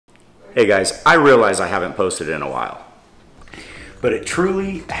Hey guys, I realize I haven't posted in a while, but it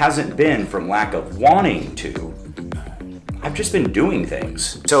truly hasn't been from lack of wanting to. I've just been doing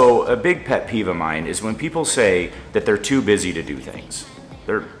things. So a big pet peeve of mine is when people say that they're too busy to do things.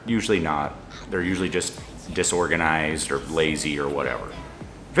 They're usually not. They're usually just disorganized or lazy or whatever.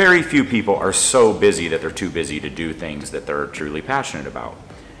 Very few people are so busy that they're too busy to do things that they're truly passionate about.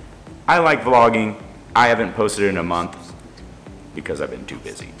 I like vlogging. I haven't posted in a month because I've been too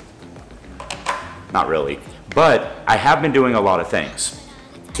busy. Not really, but I have been doing a lot of things.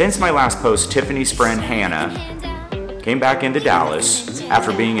 Since my last post, Tiffany's friend Hannah came back into Dallas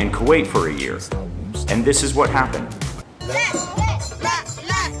after being in Kuwait for a year. And this is what happened.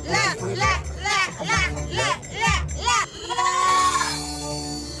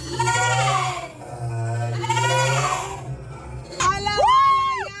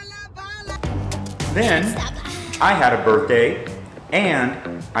 Then, I had a birthday,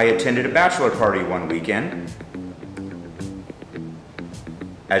 and I attended a bachelor party one weekend,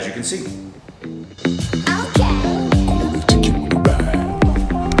 as you can see.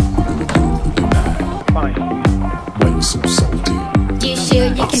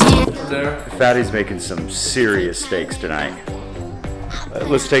 Fatty's making some serious steaks tonight.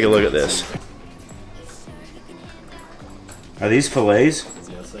 Let's take a look at this. Are these fillets?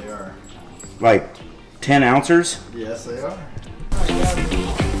 Yes, they are. Like 10 ounces? Yes, they are.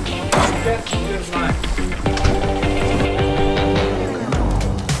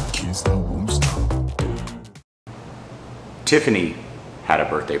 Tiffany had a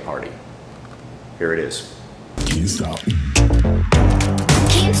birthday party. Here it is. Can't stop,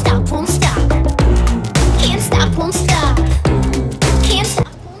 won't stop. Can't stop, won't stop. Can't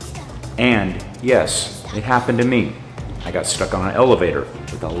stop, won't stop. And yes, it happened to me. I got stuck on an elevator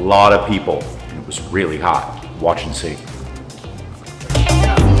with a lot of people, and it was really hot. Watch and see.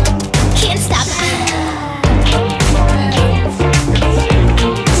 Can't stop.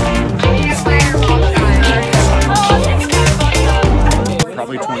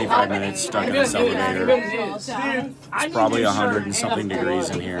 Probably 25 minutes stuck in this elevator. It's probably 100 and something degrees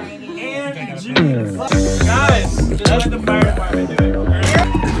in here. Guys, that's the fire department doing.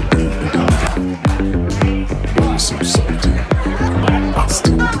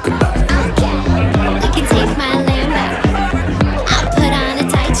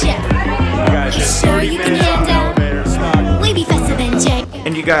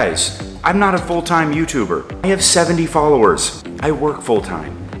 And you guys, I'm not a full-time YouTuber. I have 70 followers. I work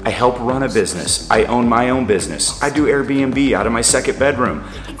full-time. I help run a business. I own my own business. I do Airbnb out of my second bedroom.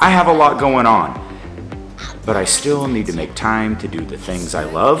 I have a lot going on. But I still need to make time to do the things I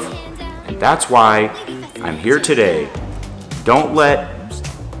love. And that's why I'm here today. Don't let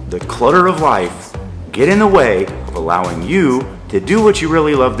the clutter of life get in the way of allowing you to do what you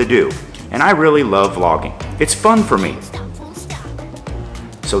really love to do. And I really love vlogging. It's fun for me.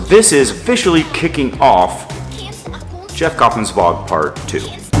 So this is officially kicking off Jeff Kauffman's Vlog Part 2.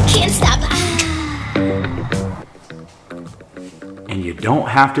 Can't stop. And you don't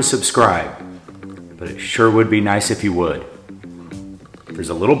have to subscribe, but it sure would be nice if you would. There's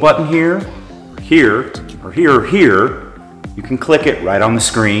a little button here, here, or here, or here. You can click it right on the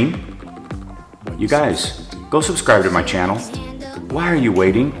screen. You guys, go subscribe to my channel. Why are you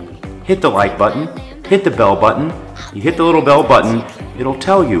waiting? Hit the like button, hit the bell button. You hit the little bell button, it'll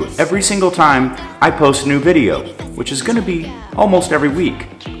tell you every single time I post a new video, which is gonna be almost every week.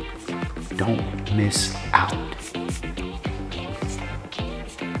 Don't miss out.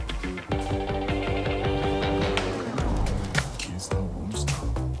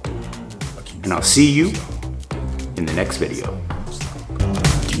 And I'll see you in the next video.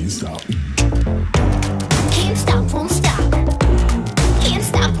 Can't stop.